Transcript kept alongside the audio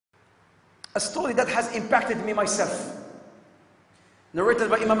A story that has impacted me myself. Narrated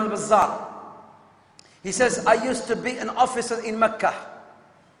by Imam al-Bazzar. He says, I used to be an officer in Mecca.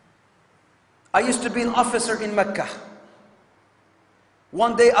 I used to be an officer in Mecca.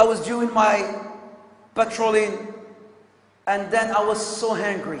 One day I was doing my patrolling, and then I was so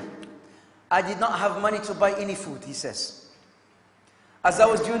hungry. I did not have money to buy any food, he says. As I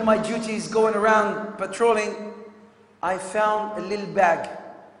was doing my duties, going around patrolling, I found a little bag.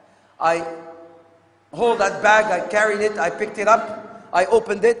 I hold that bag, I carried it, I picked it up, I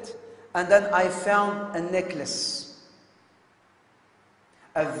opened it, and then I found a necklace.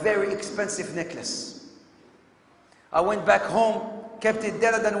 A very expensive necklace. I went back home, kept it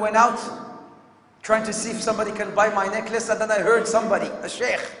there, and then went out, trying to see if somebody can buy my necklace, and then I heard somebody, a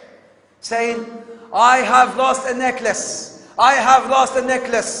sheikh, saying, I have lost a necklace. I have lost a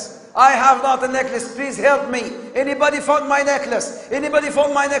necklace. I have lost a necklace. Please help me. Anybody found my necklace? Anybody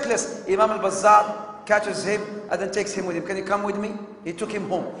found my necklace? Imam al-Bazzar catches him and then takes him with him. Can you come with me? He took him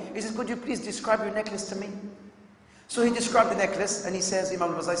home. He says, could you please describe your necklace to me? So he described the necklace, and he says,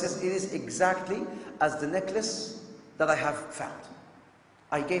 Imam al-Bazzar says, it is exactly as the necklace that I have found.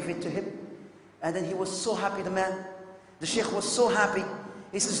 I gave it to him, and then he was so happy, the man. The sheikh was so happy.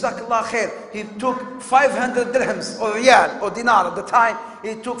 He says, Jazakallah khair. He took 500 dirhams, or riyal, or dinar at the time.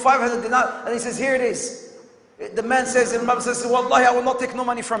 He took 500 dinar, and he says, here it is. The man says, Imam says, Wallahi, I will not take no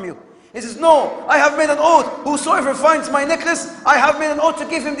money from you. He says, no, I have made an oath. Whosoever finds my necklace, I have made an oath to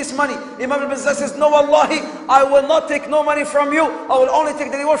give him this money. Imam al-Bazzar says, no, Wallahi, I will not take no money from you. I will only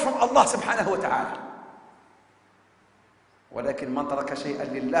take the reward from Allah subhanahu wa ta'ala. ولكن من ترك شيئا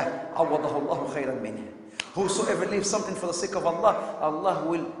لله عوضه الله خيرا منه. Whosoever leaves something for the sake of Allah, Allah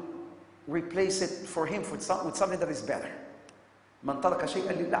will replace it for him with something that is better. من ترك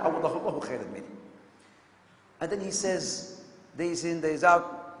شيئا لله عوضه الله خيرا منه. And then he says, days in, days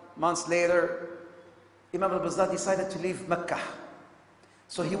out, months later, Imam al-Bazzar decided to leave Mecca.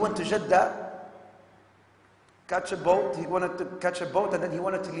 So he went to Jeddah, catch a boat. He wanted to catch a boat, and then he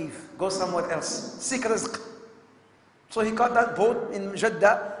wanted to leave, go somewhere else, seek rizq. So he caught that boat in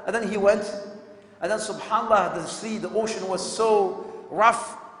Jeddah, and then he went. And then subhanAllah, the sea, the ocean was so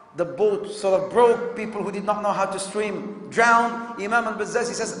rough, the boat sort of broke. People who did not know how to swim drowned. Imam al-Bazzar,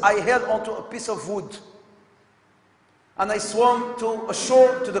 he says, I held onto a piece of wood, and I swam to a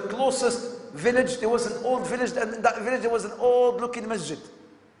shore, to the closest village. There was an old village, and in that village there was an old looking masjid.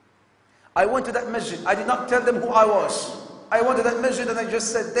 I went to that masjid. I did not tell them who I was. I went to that masjid, and I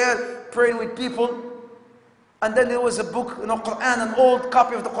just sat there praying with people. And then there was a book, Quran, an old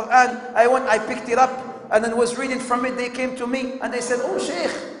copy of the Quran. I went, I picked it up, and then was reading from it. They came to me, and they said, oh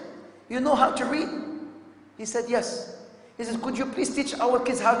Sheikh, you know how to read? He said, yes. He said, could you please teach our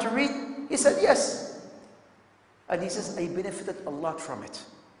kids how to read? He said, yes. And he says, I benefited a lot from it.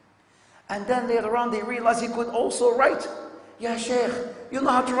 And then later on, they realized he could also write. Yeah, Sheikh, you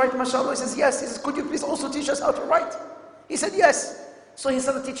know how to write, mashallah? He says, yes. He says, could you please also teach us how to write? He said, yes. So he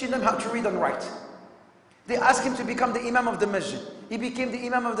started teaching them how to read and write. They asked him to become the Imam of the Masjid. He became the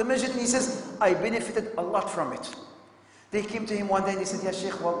Imam of the Masjid, and he says, I benefited a lot from it. They came to him one day and they said, Ya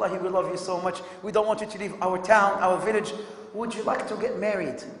Sheikh, Wallahi, we love you so much. We don't want you to leave our town, our village. Would you like to get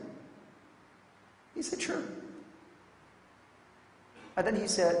married? He said, sure. And then they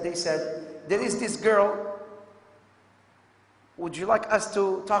said, there is this girl. Would you like us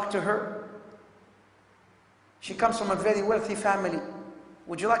to talk to her? She comes from a very wealthy family.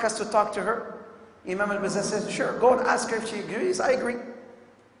 Would you like us to talk to her? Imam al-Bazzar says, sure, go and ask her if she agrees. I agree.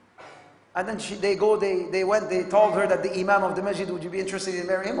 And then they went, they told her that the Imam of the Masjid, would you be interested in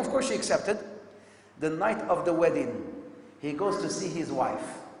marrying him? Of course she accepted. The night of the wedding, he goes to see his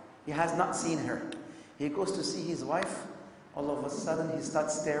wife. He has not seen her. He goes to see his wife. All of a sudden, he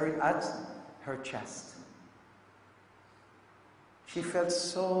starts staring at her chest. She felt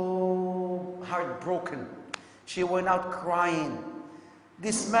so heartbroken. She went out crying.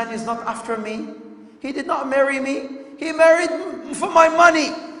 This man is not after me. He did not marry me. He married for my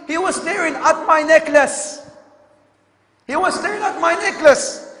money. He was staring at my necklace. He was staring at my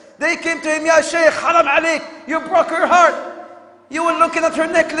necklace. They came to him, Ya Shaykh, haram alayk. You broke her heart. You were looking at her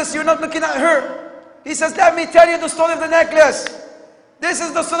necklace. You're not looking at her. He says, let me tell you the story of the necklace. This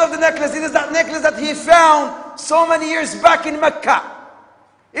is the story of the necklace. It is that necklace that he found so many years back in Mecca.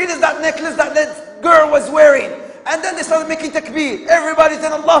 It is that necklace that that girl was wearing. And then they started making takbir. Everybody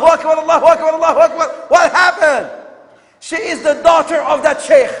said, Allahu Akbar, Allahu Akbar, Allahu Akbar. What happened? She is the daughter of that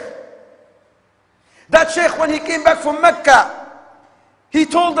sheikh. That sheikh, when he came back from Mecca, he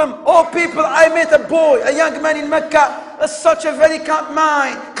told them, oh people, I met a boy, a young man in Mecca, such a very kind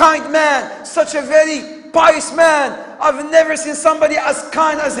man, such a very pious man. I've never seen somebody as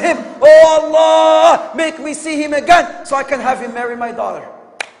kind as him. Oh Allah, make me see him again so I can have him marry my daughter.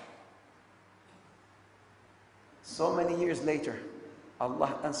 So many years later,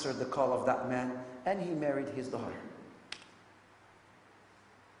 Allah answered the call of that man and he married his daughter.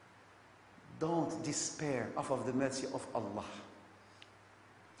 Don't despair of the mercy of Allah.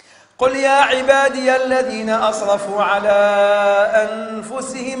 قل يا عبادي الذين أسرفوا على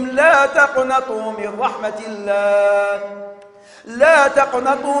أنفسهم لا تقنطوا من رحمة الله لا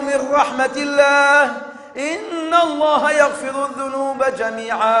تقنطوا من رحمة الله إن الله يغفر الذنوب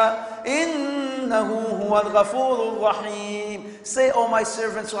جميعا إنه هو الغفور الرحيم. Say, O my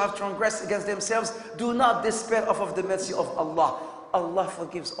servants who have transgressed against themselves, do not despair of the mercy of Allah. Allah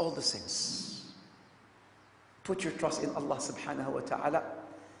forgives all the sins. Put your trust in Allah subhanahu wa ta'ala.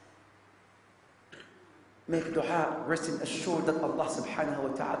 Make dua, resting assured that Allah subhanahu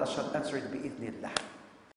wa ta'ala shall answer it bi-idhnillah.